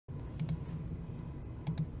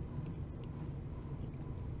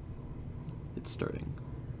starting.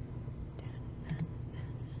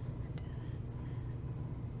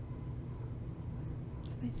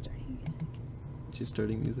 It's my starting music. She's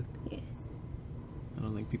starting music? Yeah. I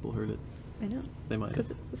don't think people heard it. I know. They might. Because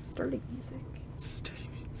it's the starting music. Starting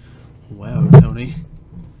music. Wow, Tony.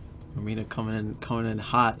 Romina coming in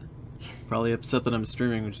hot. Probably upset that I'm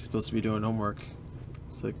streaming when she's supposed to be doing homework.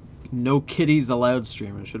 It's like, no kitties allowed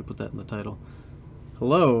stream. I should have put that in the title.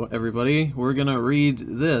 Hello, everybody. We're gonna read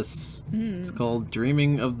this. It's called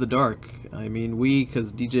Dreaming of the Dark. I mean we,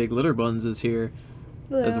 because DJGlitterbunz is here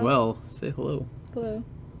as well. Say hello. Hello.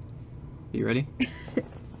 You ready?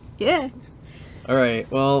 Yeah. Alright,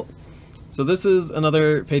 well, so this is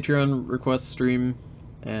another Patreon request stream,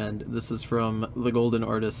 and this is from the golden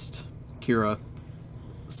artist, Kira.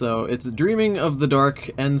 So, it's Dreaming of the Dark,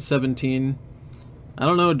 N17. I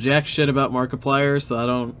don't know jack shit about Markiplier, so I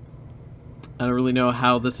don't really know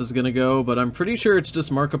how this is gonna go, but I'm pretty sure it's just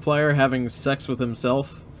Markiplier having sex with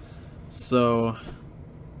himself. So,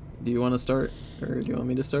 do you want to start? Or do you want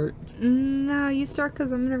me to start? No, you start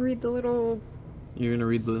because I'm gonna read the little... You're gonna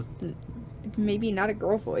read the... Maybe not a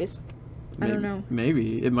girl voice. I don't know.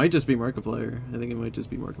 Maybe. It might just be Markiplier. I think it might just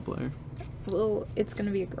be Markiplier. Well, it's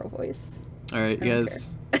gonna be a girl voice. Alright,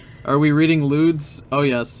 guys. Are we reading lewds? Oh,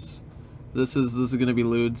 yes. This is gonna be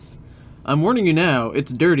lewds. I'm warning you now,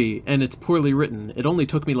 it's dirty, and it's poorly written. It only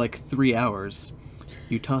took me like 3 hours.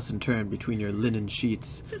 You toss and turn between your linen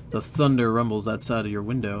sheets. The thunder rumbles outside of your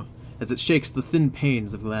window as it shakes the thin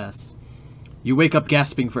panes of glass. You wake up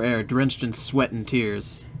gasping for air, drenched in sweat and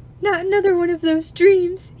tears. Not another one of those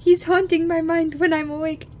dreams. He's haunting my mind when I'm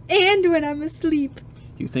awake and when I'm asleep.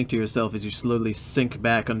 You think to yourself as you slowly sink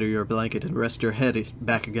back under your blanket and rest your head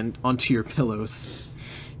back again onto your pillows.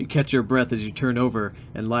 You catch your breath as you turn over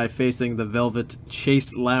and lie facing the velvet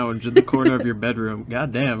chase lounge in the corner of your bedroom.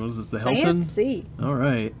 God damn, was this the Hilton? Fancy.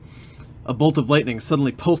 Alright. A bolt of lightning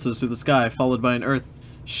suddenly pulses through the sky, followed by an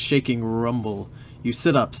earth-shaking rumble. You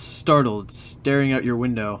sit up, startled, staring out your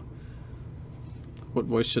window. What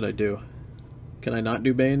voice should I do? Can I not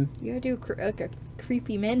do Bane? You gotta do like a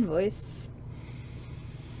creepy man voice.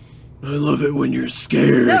 I love it when you're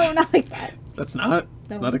scared. No, not like that. That's not?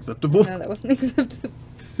 It's No. not acceptable? No, that wasn't acceptable.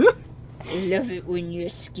 I love it when you're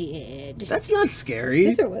scared. That's not scary.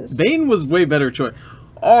 Yes, it was. Bane was way better choice.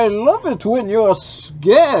 I love it when you're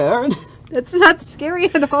scared. That's not scary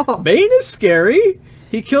at all. Bane is scary.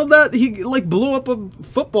 He killed that. He like blew up a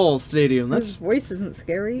football stadium. His That's voice isn't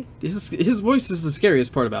scary. his voice is the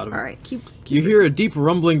scariest part about him. All right, keep You hear a deep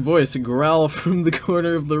rumbling voice growl from the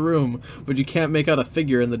corner of the room, but you can't make out a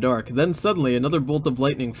figure in the dark. Then suddenly, another bolt of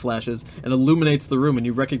lightning flashes and illuminates the room, and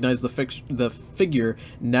you recognize the figure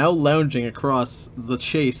now lounging across the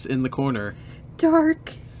chase in the corner.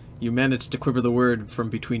 dark. You manage to quiver the word from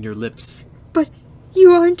between your lips. But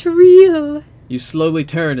you aren't real. You slowly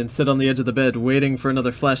turn and sit on the edge of the bed, waiting for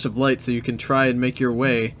another flash of light so you can try and make your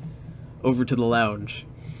way over to the lounge.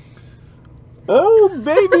 Oh,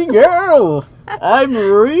 baby girl! I'm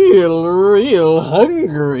real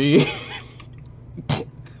hungry.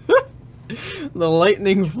 The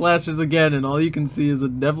lightning flashes again, and all you can see is a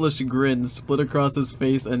devilish grin split across his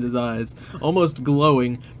face and his eyes, almost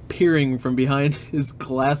glowing, peering from behind his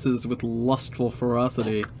glasses with lustful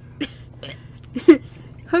ferocity.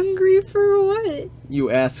 Hungry for what? You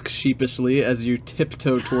ask sheepishly as you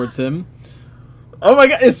tiptoe towards him. Oh my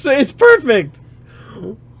god, it's perfect!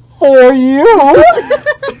 For you!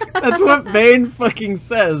 That's what Bane fucking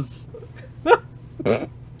says.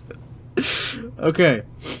 Okay.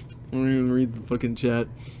 I'm gonna read the fucking chat.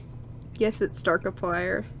 Yes, it's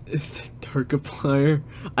Darkiplier. Is it Darkiplier?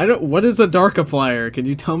 What is a Darkiplier? Can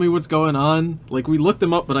you tell me what's going on? Like, we looked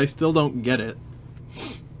him up, but I still don't get it.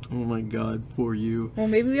 Oh my god, for you. Well,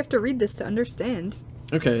 maybe we have to read this to understand.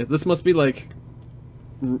 Okay, this must be like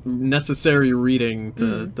necessary reading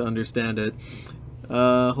to understand it.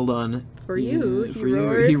 Hold on. For you, For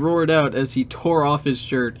you, he roared out as he tore off his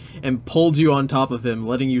shirt and pulled you on top of him,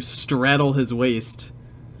 letting you straddle his waist.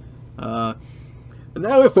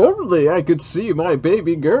 Now if only I could see my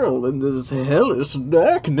baby girl in this hellish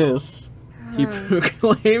darkness. He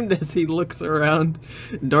proclaimed as he looks around.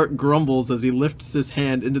 Dark grumbles as he lifts his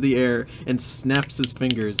hand into the air and snaps his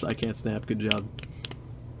fingers. I can't snap, good job.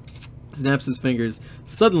 Snaps his fingers.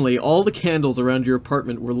 Suddenly, all the candles around your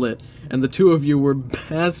apartment were lit, and the two of you were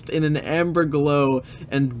basked in an amber glow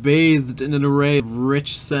and bathed in an array of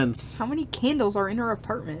rich scents. How many candles are in our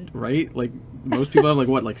apartment? Right? Like, most people have like,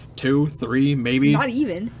 what, like 2, 3, maybe? Not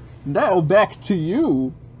even. Now back to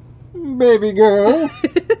you, baby girl.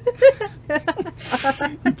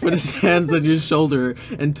 He put his hands on your shoulder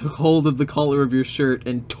and took hold of the collar of your shirt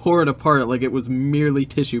and tore it apart like it was merely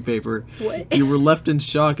tissue paper. What? You were left in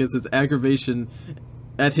shock at his aggravation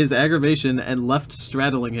and left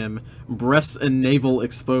straddling him, breasts and navel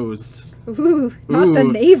exposed. Ooh, not the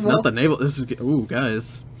navel. Not the navel. This is ooh,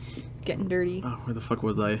 guys. Getting dirty. Oh, where the fuck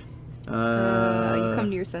was I? You come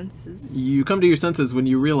to your senses. You come to your senses when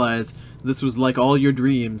you realize this was like all your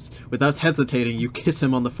dreams. Without hesitating, you kiss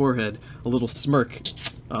him on the forehead. A little smirk.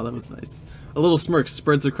 Oh, that was nice. A little smirk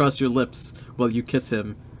spreads across your lips while you kiss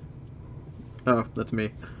him. Oh, that's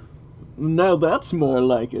me. Now that's more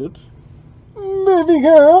like it. Baby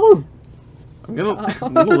girl! I'm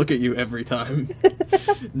gonna look at you every time.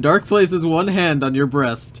 Dark places one hand on your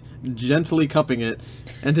breast, gently cupping it,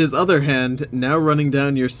 and his other hand, now running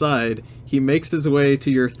down your side, he makes his way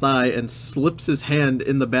to your thigh and slips his hand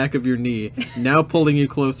in the back of your knee, now pulling you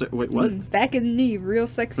closer. Wait, what? Back of the knee, real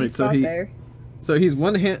sexy spot there. So he's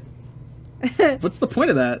one hand... What's the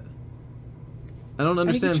point of that? I don't understand.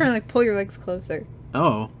 I think he's trying to like pull your legs closer.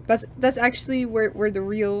 Oh. That's actually where the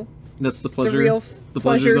real... That's the pleasure. The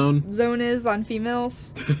pleasure zone is on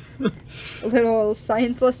females. A little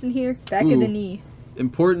science lesson here. Back of the knee.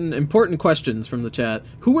 Important questions from the chat.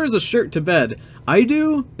 Who wears a shirt to bed? I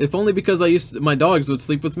do, if only because my dogs would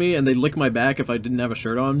sleep with me and they'd lick my back if I didn't have a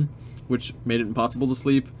shirt on, which made it impossible to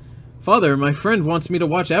sleep. Father, my friend wants me to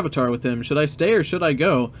watch Avatar with him. Should I stay or should I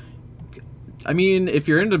go? I mean, if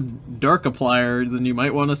you're into Darkiplier, then you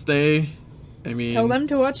might want to stay. I mean, tell them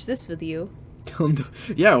to watch this with you.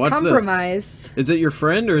 Yeah, watch Compromise. this. Is it your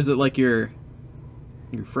friend or is it like your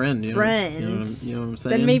friend? You friend. You know what I'm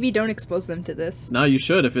saying? Then maybe don't expose them to this. No, you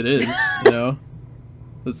should if it is. You know,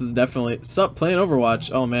 this is definitely. Stop playing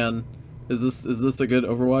Overwatch. Oh man, is this a good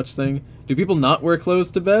Overwatch thing? Do people not wear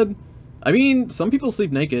clothes to bed? I mean, some people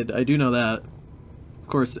sleep naked. I do know that. Of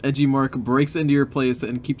course, Edgy Mark breaks into your place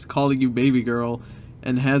and keeps calling you baby girl.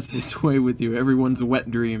 And has his way with you, everyone's wet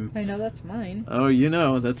dream. I know that's mine. Oh, you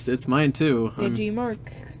know, it's mine too. Edgy Mark.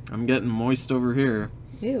 I'm getting moist over here.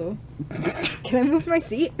 Ew. Can I move my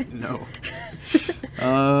seat? No.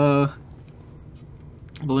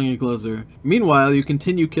 Pulling you closer. Meanwhile, you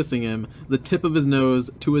continue kissing him, the tip of his nose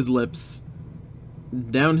to his lips,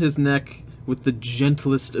 down his neck with the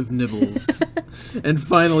gentlest of nibbles, and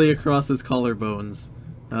finally across his collarbones.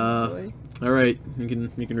 All right, you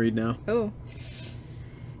can read now. Oh.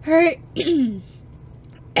 Alright.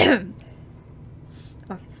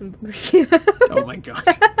 Oh, some oh my god.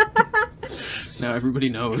 Now everybody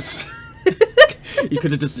knows. You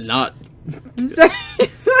could have just not. I'm sorry.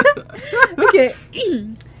 Okay.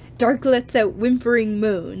 Dark lets out whimpering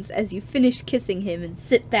moans as you finish kissing him and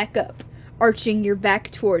sit back up, arching your back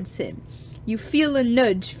towards him. You feel a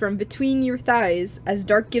nudge from between your thighs as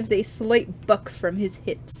Dark gives a slight buck from his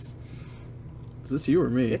hips. Is this you or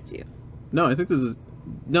me? It's you. No, I think this is...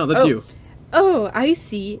 No, that's you. Oh, I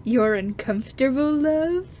see. You're uncomfortable,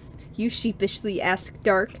 love? You sheepishly ask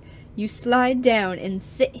Dark. You slide down and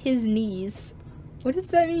sit his knees. What does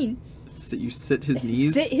that mean? You sit his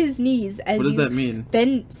knees? Sit his knees as What does that mean?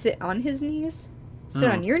 Sit on his knees? Sit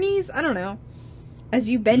on your knees? I don't know. As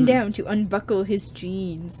you bend down to unbuckle his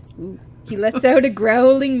jeans. Ooh. He lets out a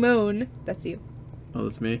growling moan. That's you. Oh,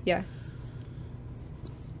 that's me? Yeah.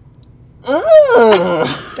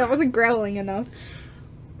 That wasn't growling enough.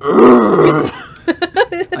 I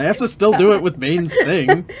have to still do it with Bane's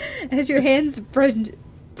thing. As your hands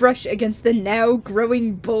brush against the now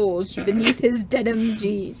growing bulge beneath his denim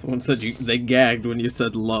jeans. Someone said they gagged when you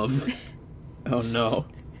said love. Oh no.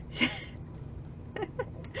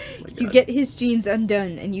 You get his jeans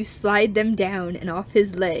undone and you slide them down and off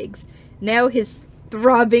his legs. Now his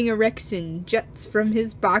throbbing erection juts from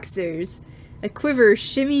his boxers. A quiver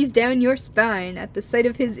shimmies down your spine at the sight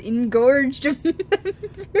of his engorged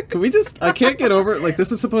Can we just... I can't get over it. Like,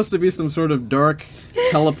 this is supposed to be some sort of dark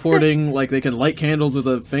teleporting, like, they can light candles with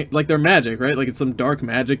a... Like, they're magic, right? Like, it's some dark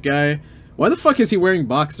magic guy. Why the fuck is he wearing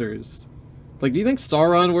boxers? Like, do you think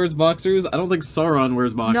Sauron wears boxers? I don't think Sauron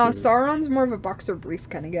wears boxers. No, Sauron's more of a boxer brief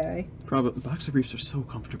kind of guy. Probably. Boxer briefs are so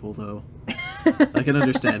comfortable, though. I can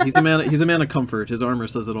understand. He's a man of comfort. His armor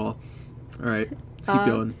says it all. Alright, let's keep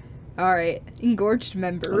going. Alright, engorged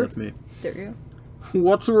member. Oh, that's me. There you go.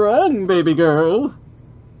 What's wrong, baby girl?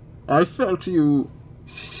 I felt you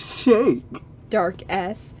shake. Dark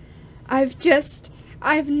S. I've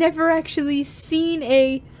never actually seen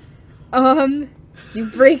a, you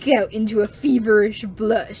break out into a feverish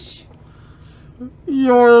blush.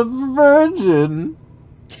 You're a virgin.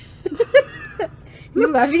 You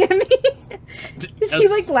laughing at me? Is he,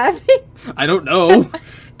 like, laughing? I don't know.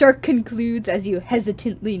 Dark concludes as you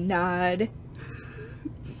hesitantly nod.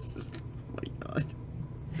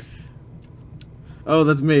 Oh,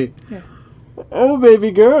 that's me. Yeah. Oh,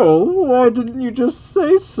 baby girl, why didn't you just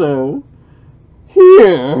say so?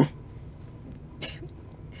 Here.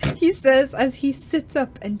 He says as he sits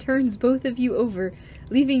up and turns both of you over,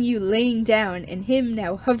 leaving you laying down and him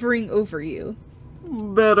now hovering over you.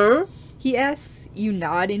 Better? He asks, you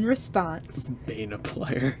nod in response.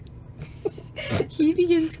 Darkiplier. He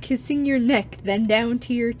begins kissing your neck, then down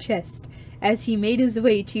to your chest. As he made his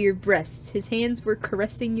way to your breasts, his hands were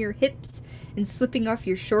caressing your hips and slipping off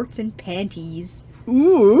your shorts and panties.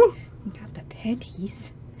 Ooh! Not the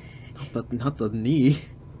panties. Not the knee.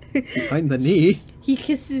 Behind the knee. He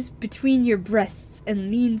kisses between your breasts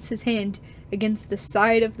and leans his hand against the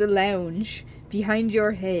side of the lounge behind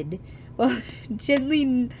your head. While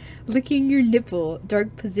gently licking your nipple,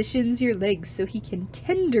 Dark positions your legs so he can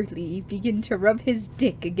tenderly begin to rub his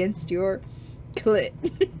dick against your clit.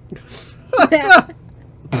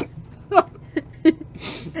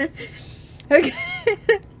 Okay.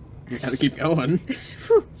 You gotta keep going.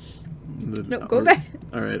 No, go back.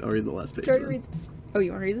 Alright, I'll read the last page. Oh,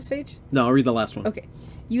 you want to read this page? No, I'll read the last one. Okay.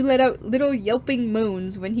 You let out little yelping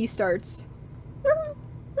moans when he starts.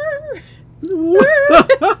 Those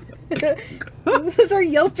are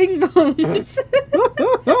yelping moans.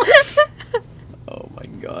 Oh my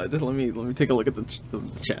god. Let me take a look at the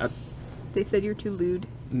chat. They said you're too lewd.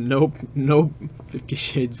 Nope. 50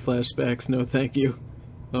 Shades flashbacks, no thank you.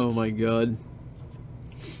 Oh my god.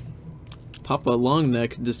 Papa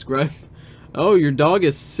Longneck, describe... Oh, your dog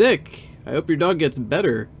is sick. I hope your dog gets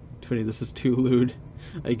better. Tony, this is too lewd.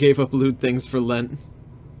 I gave up lewd things for Lent. Oh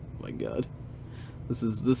my god. This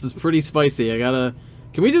is pretty spicy. I gotta...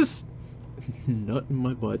 Can we just... Nut in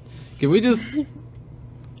my butt. Can we just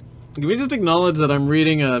acknowledge that I'm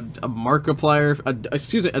reading a Darkiplier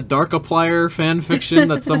fan fiction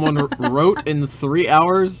that someone wrote in 3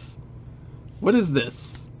 hours? What is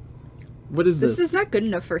this? What is this? This is not good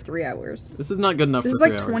enough for 3 hours. This is not good enough for 3 hours.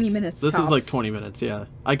 This is like 20 minutes This tops. is like 20 minutes, yeah.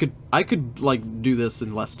 I could like do this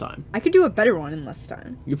in less time. I could do a better one in less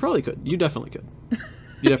time. You probably could. You definitely could.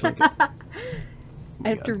 You definitely could. I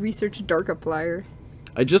have to research Darkiplier.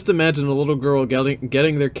 I just imagine a little girl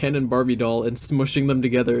getting their Ken and Barbie doll and smushing them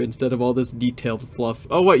together instead of all this detailed fluff.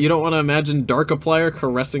 Oh, what? You don't want to imagine Darkiplier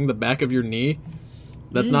caressing the back of your knee?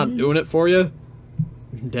 That's not doing it for you?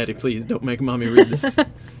 Daddy, please don't make mommy read this.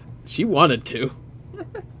 She wanted to.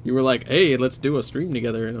 You were like, hey, let's do a stream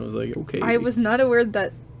together. And I was like, okay. I was not aware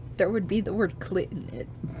that there would be the word clit in it.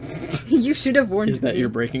 You should have warned me. Is that your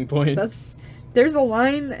breaking point? There's a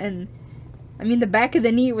line, and I mean, the back of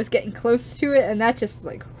the knee was getting close to it, and that just was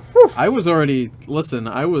like, whew. I was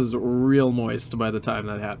real moist by the time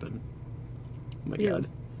that happened. Oh my god.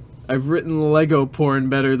 I've written Lego porn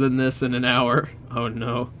better than this in an hour. Oh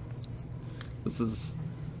no. This is...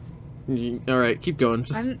 Alright, keep going.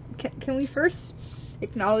 Can we first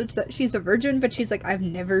acknowledge that she's a virgin, but she's like, I've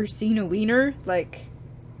never seen a wiener? Like...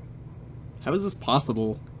 How is this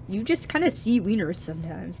possible? You just kind of see wieners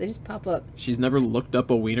sometimes. They just pop up. She's never looked up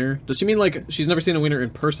a wiener? Does she mean, like, she's never seen a wiener in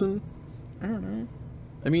person? I don't know.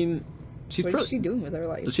 I mean, what is she doing with her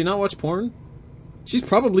life? Does she not watch porn? She's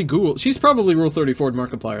probably Rule 34'd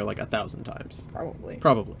Markiplier like 1,000 times. Probably.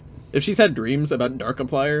 Probably. If she's had dreams about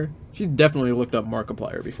Darkiplier, she's definitely looked up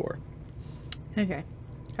Markiplier before. Okay.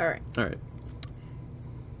 Alright. Alright.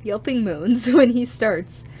 Yelping moans when he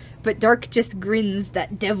starts, but Dark just grins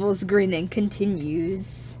that devil's grin and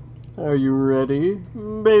continues. Are you ready,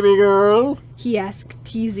 baby girl? He asked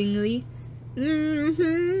teasingly.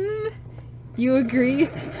 Mm-hmm. You agree?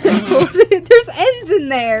 There's N's in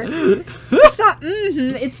there. It's not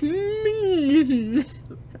mm-hmm, it's mm-hmm.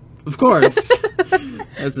 Of course.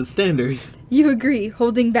 As the standard. You agree,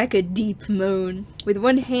 holding back a deep moan, with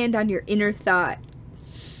one hand on your inner thigh.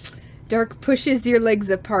 Dark pushes your legs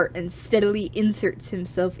apart and steadily inserts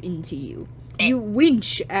himself into you. You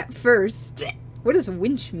winch at first. What does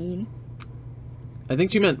winch mean? I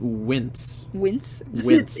think she meant wince. Wince?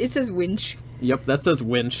 Wince. It says winch. Yep, that says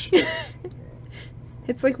winch.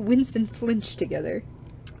 It's like wince and flinch together.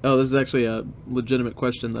 Oh, this is actually a legitimate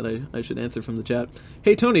question that I should answer from the chat.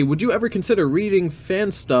 Hey Tony, would you ever consider reading fan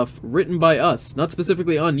stuff written by us? Not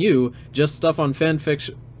specifically on you, just stuff on fanfic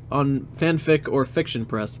or fiction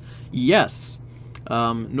press. Yes.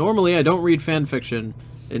 Normally I don't read fanfiction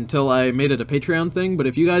until I made it a Patreon thing, but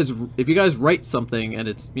if you guys write something and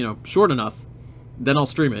it's, you know, short enough, then I'll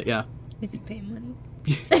stream it, yeah. If you pay money.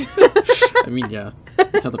 I mean, yeah.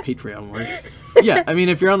 That's how the Patreon works. Yeah, I mean,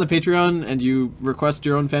 if you're on the Patreon and you request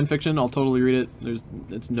your own fanfiction, I'll totally read it.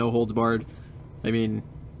 It's no holds barred. I mean,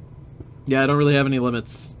 yeah, I don't really have any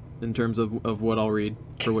limits in terms of what I'll read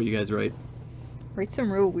for what you guys write. Write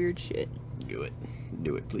some real weird shit. do it.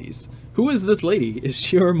 Do it, please. Who is this lady? Is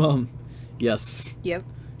she your mom? Yes. Yep.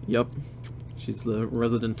 Yep. She's the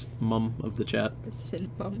resident mum of the chat.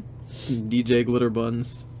 Resident mum. It's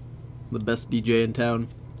DJGlitterbunz, the best DJ in town.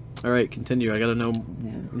 Alright, continue. I gotta know,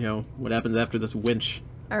 you know, what happens after this winch.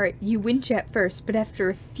 Alright, you winch at first, but after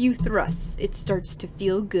a few thrusts, it starts to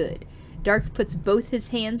feel good. Dark puts both his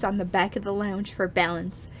hands on the back of the lounge for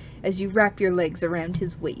balance as you wrap your legs around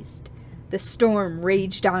his waist. The storm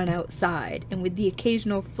raged on outside, and with the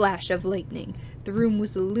occasional flash of lightning, the room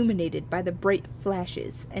was illuminated by the bright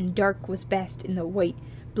flashes, and Dark was basked in the white,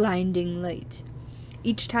 blinding light.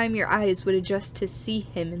 Each time your eyes would adjust to see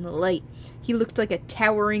him in the light, he looked like a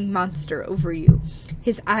towering monster over you.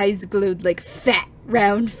 His eyes glowed like fat,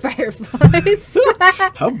 round fireflies.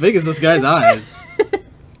 How big is this guy's eyes?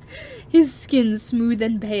 His skin smooth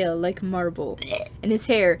and pale like marble, and his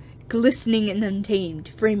hair glistening and untamed,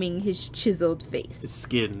 framing his chiseled face. His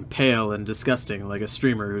skin pale and disgusting, like a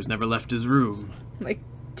streamer who's never left his room. Like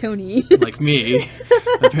Tony. Like me.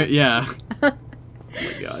 Yeah. Oh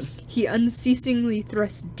my god. He unceasingly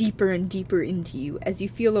thrusts deeper and deeper into you as you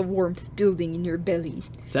feel a warmth building in your belly.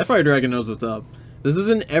 Sapphire Dragon knows what's up. This is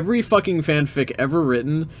in every fucking fanfic ever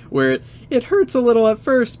written, where it hurts a little at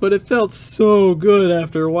first, but it felt so good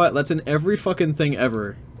after a while. That's in every fucking thing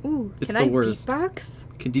ever. Ooh, it's can the I worst. beatbox?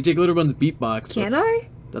 Can DJGlitterbunz beatbox? Can I?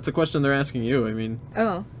 That's a question they're asking you, I mean.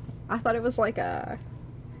 Oh, I thought it was like a...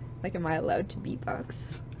 Like, am I allowed to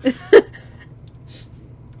beatbox?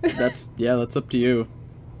 that's up to you.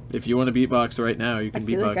 If you want to beatbox right now, you can beatbox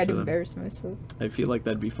for them. I feel like I'd embarrass myself. I feel like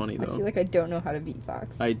that'd be funny, though. I feel like I don't know how to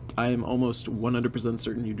beatbox. I am almost 100%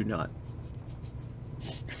 certain you do not.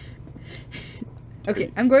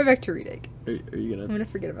 Okay, I'm going back to reading. Are you gonna... I'm gonna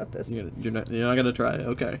forget about this. You're not gonna try,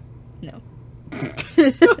 okay. No.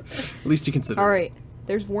 At least you consider. Alright,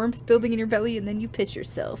 there's warmth building in your belly and then you piss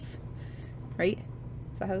yourself. Right?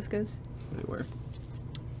 Is that how this goes? Wait, where?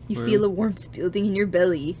 You feel a warmth building in your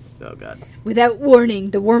belly. Oh god. Without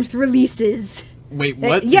warning, the warmth releases. Wait,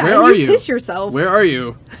 what? Yeah, where are you? Piss yourself. Where are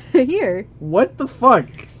you? Here. What the fuck?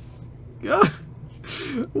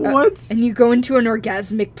 What? And you go into an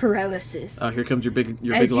orgasmic paralysis. Oh, here comes your big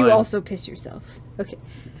line. As you also piss yourself. Okay.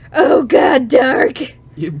 Oh god, Dark!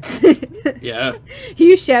 Yeah.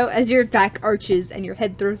 You shout as your back arches and your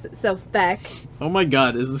head throws itself back. Oh my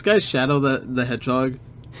god, is this guy Shadow the Hedgehog?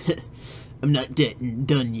 I'm not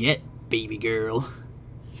done yet, baby girl.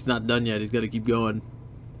 He's not done yet, he's gotta keep going.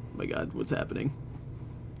 Oh my god, what's happening?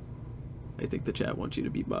 I think the chat wants you to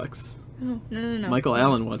beatbox. Oh, no. Michael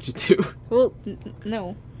Allen wants you to. Well,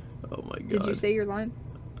 no. Oh my god. Did you say your line?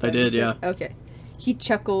 I did, yeah. Okay. He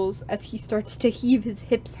chuckles as he starts to heave his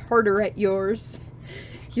hips harder at yours.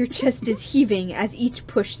 Your chest is heaving as each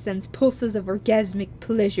push sends pulses of orgasmic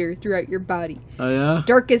pleasure throughout your body. Oh yeah?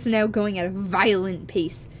 Dark is now going at a violent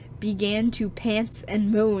pace. Began to pants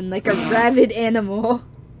and moan like a rabid animal.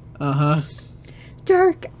 Uh-huh.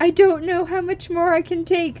 Dark, I don't know how much more I can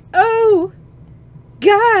take. Oh!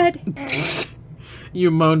 God!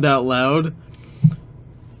 You moaned out loud.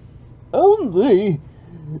 Only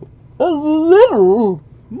a little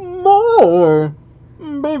more,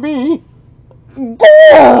 baby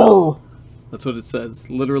girl! That's what it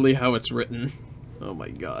says. Literally how it's written. Oh my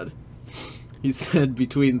god. He said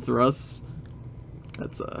between thrusts.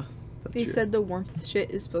 They said the warmth shit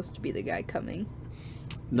is supposed to be the guy coming.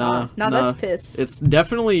 Nah. That's piss. It's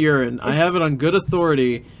definitely urine. I have it on good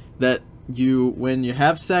authority that when you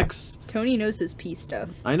have sex... Tony knows his pee stuff.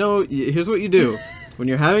 I know. Here's what you do. When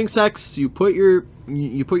you're having sex, you put your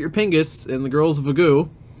pingus in the girl's vagoo.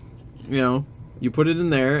 You know, you put it in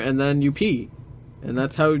there, and then you pee. And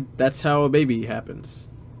that's how a baby happens.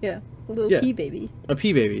 Yeah. A little pee baby. A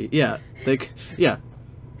pee baby, yeah.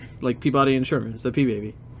 Like Peabody and Sherman. It's a pee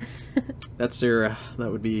baby. That's that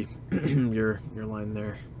would be your line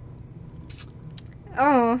there.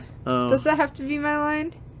 Oh. Does that have to be my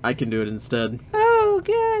line? I can do it instead. Oh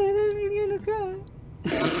god, I'm gonna go.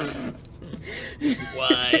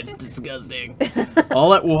 Why? It's disgusting.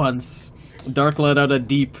 All at once, Dark let out a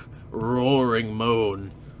deep, roaring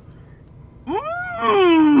moan.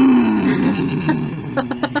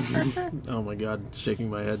 Oh my god,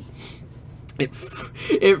 shaking my head. It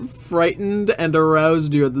frightened and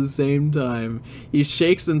aroused you at the same time. He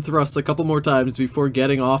shakes and thrusts a couple more times before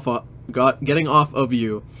getting off of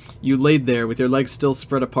you. You laid there with your legs still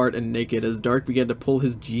spread apart and naked as Dark began to pull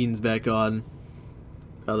his jeans back on.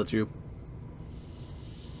 Oh, that's you.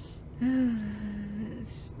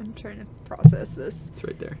 I'm trying to process this. It's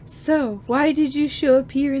right there. So, why did you show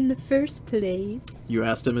up here in the first place? You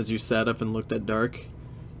asked him as you sat up and looked at Dark.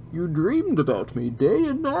 You dreamed about me day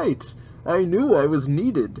and night. I knew I was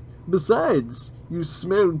needed. Besides, you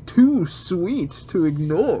smelled too sweet to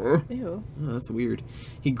ignore. Ew. Oh, that's weird.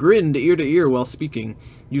 He grinned ear to ear while speaking.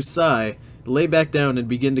 You sigh, lay back down, and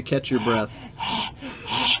begin to catch your breath.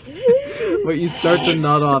 But you start to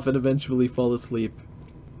nod off and eventually fall asleep.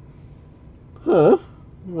 Huh?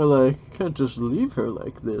 Well, I can't just leave her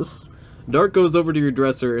like this. Dark goes over to your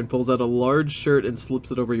dresser and pulls out a large shirt and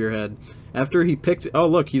slips it over your head. After he picks... Oh,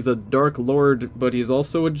 look, he's a Dark Lord, but he's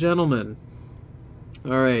also a gentleman.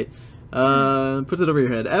 Alright. Puts it over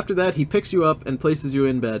your head. After that, he picks you up and places you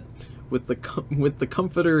in bed, with the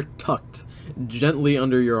comforter tucked gently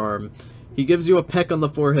under your arm. He gives you a peck on the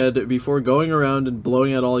forehead before going around and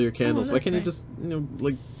blowing out all your candles. Why can't he just,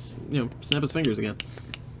 snap his fingers again?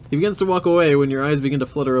 He begins to walk away when your eyes begin to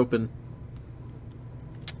flutter open.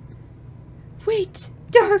 Wait,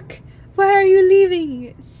 Dark! Why are you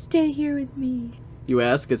leaving? Stay here with me. You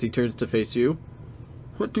ask as he turns to face you.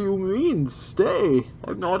 What do you mean, stay?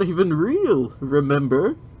 I'm not even real,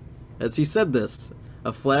 remember? As he said this,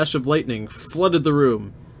 a flash of lightning flooded the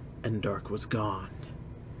room, and Dark was gone.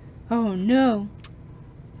 Oh no.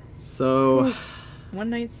 So... Ooh,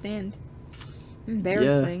 one night stand.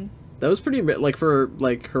 Embarrassing. Yeah, that was pretty... for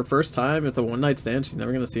her first time, it's a one night stand, she's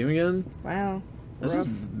never gonna see him again? Wow. This is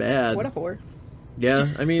bad. What a whore. Yeah,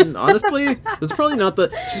 I mean, honestly, this is probably not the...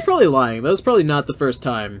 She's probably lying. That was probably not the first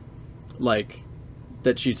time,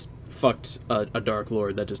 that she's fucked a Dark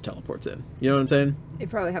Lord that just teleports in. You know what I'm saying? It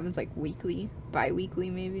probably happens, weekly.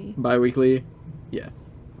 Bi-weekly, maybe. Bi-weekly? Yeah.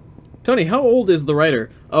 Tony, how old is the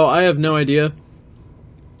writer? Oh, I have no idea.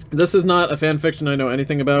 This is not a fanfiction I know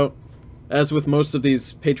anything about. As with most of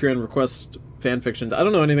these Patreon request fanfictions, I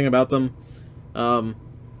don't know anything about them.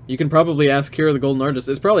 You can probably ask Kira the Golden Artist.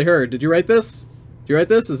 It's probably her. Did you write this? Did you write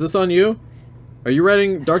this? Is this on you? Are you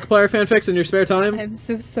writing Darkiplier fanfics in your spare time? I'm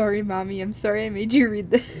so sorry, Mommy. I'm sorry I made you read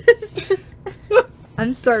this.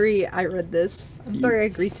 I'm sorry I read this. I'm sorry I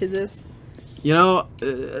agreed to this. You know,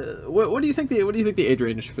 what do you think the age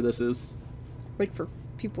range for this is? For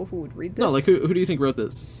people who would read this? No, who do you think wrote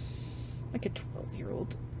this? A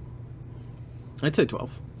 12-year-old. I'd say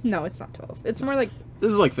 12. No, it's not 12. It's more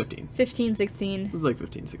This is 15. 15, 16. This is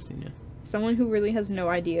 15, 16, yeah. Someone who really has no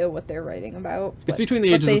idea what they're writing about. It's between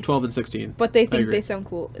the ages of 12 and 16. But they think they sound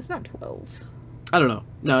cool. It's not 12. I don't know.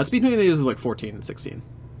 No, it's between the ages of 14 and 16.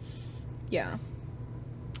 Yeah.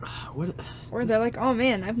 What? Or they're like, oh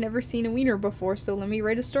man, I've never seen a wiener before, so let me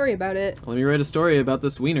write a story about it. Let me write a story about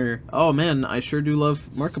this wiener. Oh man, I sure do love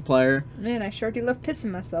Markiplier. Man, I sure do love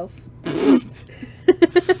pissing myself.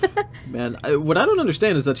 Man, what I don't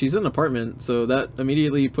understand is that she's in an apartment, so that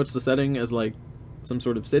immediately puts the setting as some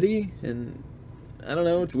sort of city, and I don't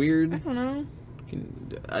know, it's weird. I don't know.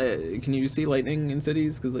 Can you see lightning in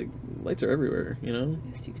cities? Because lights are everywhere, you know?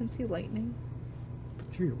 Yes, you can see lightning. But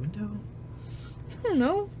through your window? I don't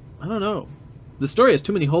know. I don't know. The story has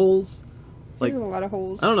too many holes. There's a lot of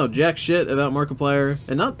holes. I don't know jack shit about Markiplier,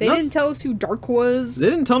 and They didn't tell us who Dark was. They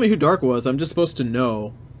didn't tell me who Dark was. I'm just supposed to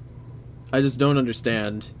know. I just don't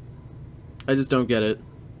understand. I just don't get it.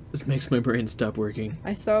 This makes my brain stop working.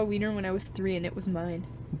 I saw a wiener when I was 3 and it was mine.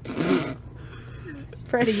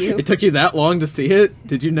 Proud of you. It took you that long to see it?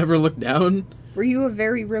 Did you never look down? Were you a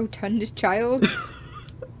very rotund child?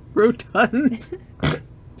 Rotund?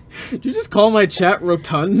 Did you just call my chat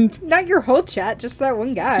rotund? Not your whole chat, just that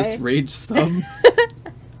one guy. Just rage some.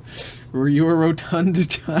 Were you a rotund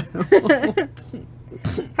child?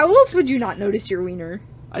 How else would you not notice your wiener?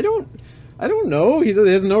 I don't know. He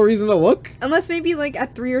has no reason to look. Unless maybe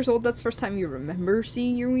at 3 years old, that's the first time you remember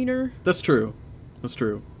seeing your wiener. That's true. That's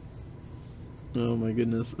true. Oh my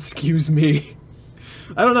goodness. Excuse me.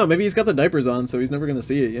 I don't know. Maybe he's got the diapers on, so he's never gonna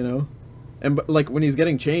see it, you know? And when he's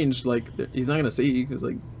getting changed, he's not gonna see, because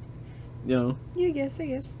you know. Yeah, I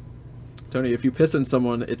guess. Tony, if you piss in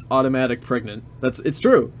someone, it's automatic pregnant. It's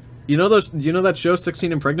true. You know that show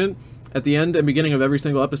 16 and Pregnant? At the end and beginning of every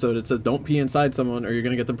single episode, it says don't pee inside someone or you're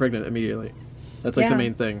gonna get them pregnant immediately. That's the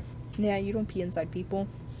main thing. Yeah, you don't pee inside people.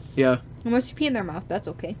 Yeah. Unless you pee in their mouth, that's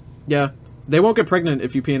okay. Yeah. They won't get pregnant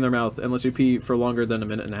if you pee in their mouth unless you pee for longer than a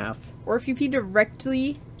minute and a half. Or if you pee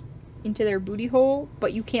directly into their booty hole,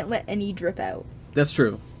 but you can't let any drip out. That's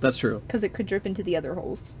true. That's true. Because it could drip into the other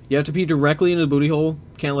holes. You have to pee directly into the booty hole.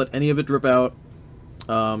 Can't let any of it drip out.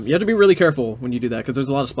 You have to be really careful when you do that because there's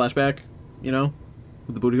a lot of splashback, you know,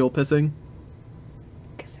 with the booty hole pissing.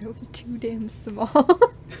 Because I was too damn small.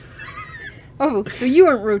 Oh, so you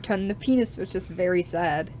weren't rotund. The penis was just very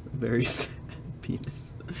sad. Very sad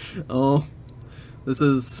penis. Oh, this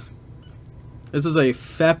is a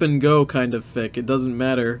fap and go kind of fic. It doesn't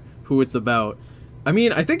matter who it's about. I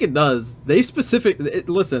mean, I think it does. They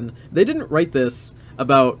listen, they didn't write this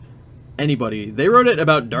about anybody. They wrote it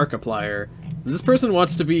about Darkiplier. This person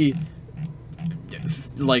wants to be,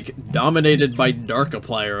 like, dominated by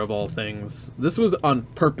Darkiplier of all things. This was on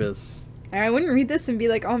purpose. I wouldn't read this and be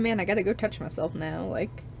like, oh man, I gotta go touch myself now.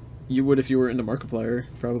 Like, you would if you were into Markiplier,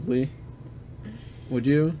 probably. Would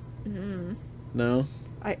you? No?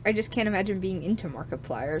 I just can't imagine being into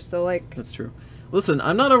Markiplier, so like... That's true. Listen,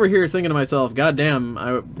 I'm not over here thinking to myself, God damn,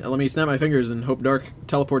 let me snap my fingers and hope Dark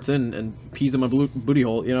teleports in and pees in my booty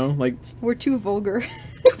hole, you know? Like... We're too vulgar.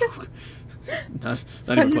 not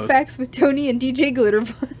even close. Fun facts with Tony and DJ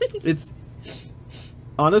Glitterbunz. It's...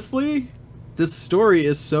 Honestly, this story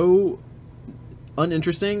is so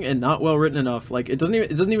uninteresting and not well written enough. Like, it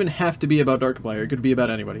doesn't even have to be about Darkiplier. It could be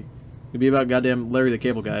about anybody. It could be about goddamn Larry the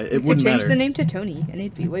Cable Guy. It wouldn't matter. Change the name to Tony, and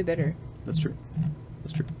it'd be way better. That's true.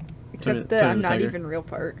 That's true. Except the I'm not even real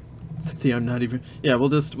part. Except the I'm not even... Yeah, we'll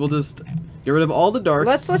just get rid of all the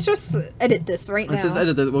darks. Let's just edit this right now. Let's just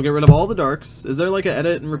edit this. We'll get rid of all the darks. Is there like an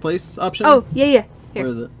edit and replace option? Oh, yeah. Here. Where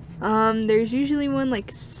is it? There's usually one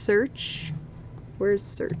like search. Where's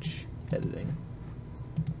search? Editing.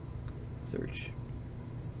 Search.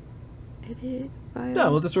 Edit file. Yeah,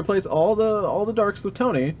 we'll just replace all the darks with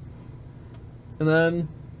Tony. And then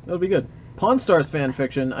it'll be good. Pawn Stars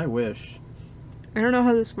fanfiction, I wish. I don't know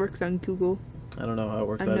how this works on Google. I don't know how it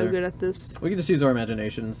works I'm either. no good at this. We can just use our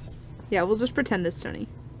imaginations. Yeah, we'll just pretend it's Tony.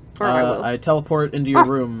 Or I will. I teleport into your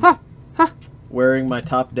room wearing my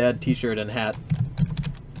Top Dad t-shirt and hat.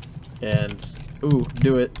 And, ooh,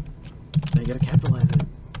 do it. Now you gotta capitalize it.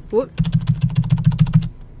 Whoop.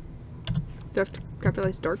 Do I have to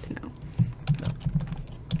capitalize dark now?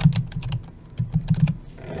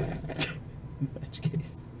 Match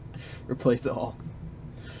case. Replace all.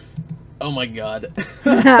 Oh my god.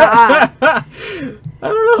 I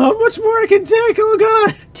don't know how much more I can take. Oh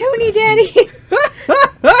god. Tony Daddy.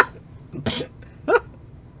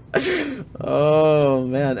 Oh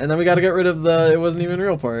man. And then we gotta get rid of the it wasn't even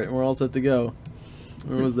real part. And we're all set to go.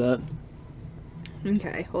 Where was that?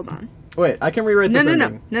 Okay, hold on. Wait, I can rewrite this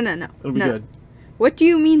ending. No. It'll be good. What do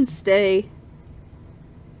you mean stay?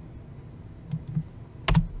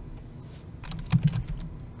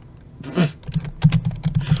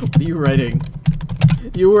 What are you writing?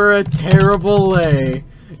 You were a terrible lay.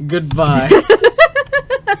 Goodbye.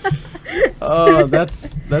 Oh,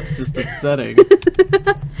 that's just upsetting.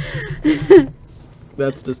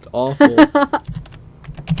 That's just awful.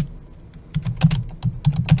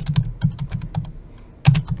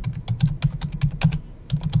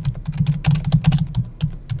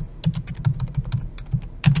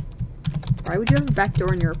 Why would you have a back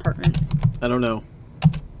door in your apartment? I don't know.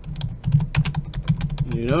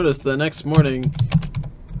 You notice the next morning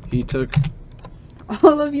he took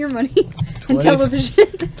all of your money and television.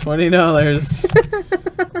 $20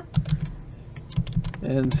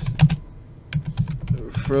 and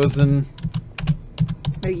frozen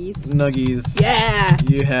nuggies yeah,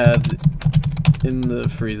 you had in the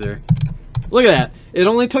freezer. Look at that. It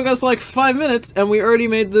only took us like 5 minutes and we already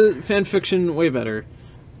made the fanfiction way better.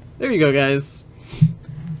 There you go, guys.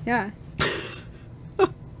 Yeah.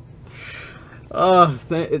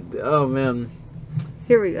 Oh man.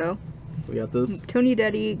 Here we go. We got this. Tony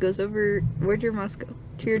Daddy goes over. Where'd your mouse go?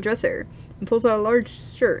 To your dresser and pulls out a large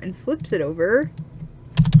shirt and slips it over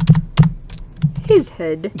his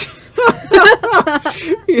head.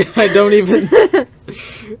 I don't even.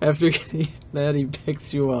 After that, he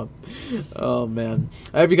picks you up. Oh man.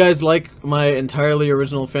 I hope you guys like my entirely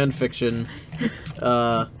original fanfiction.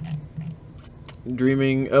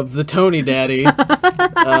 Dreaming of the Tony Daddy.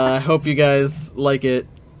 I hope you guys like it.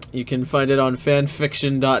 You can find it on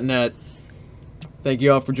fanfiction.net. Thank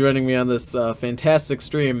you all for joining me on this fantastic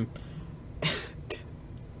stream.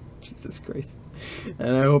 Jesus Christ.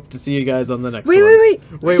 And I hope to see you guys on the next one.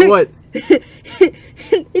 Wait, what?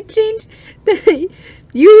 It changed.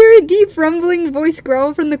 You hear a deep rumbling voice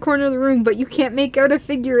growl from the corner of the room, but you can't make out a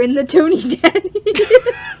figure in the Tony Daddy.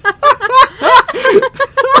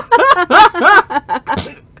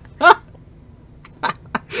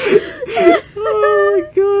 Oh my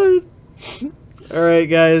god. Alright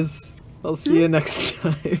guys, I'll see you next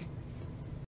time.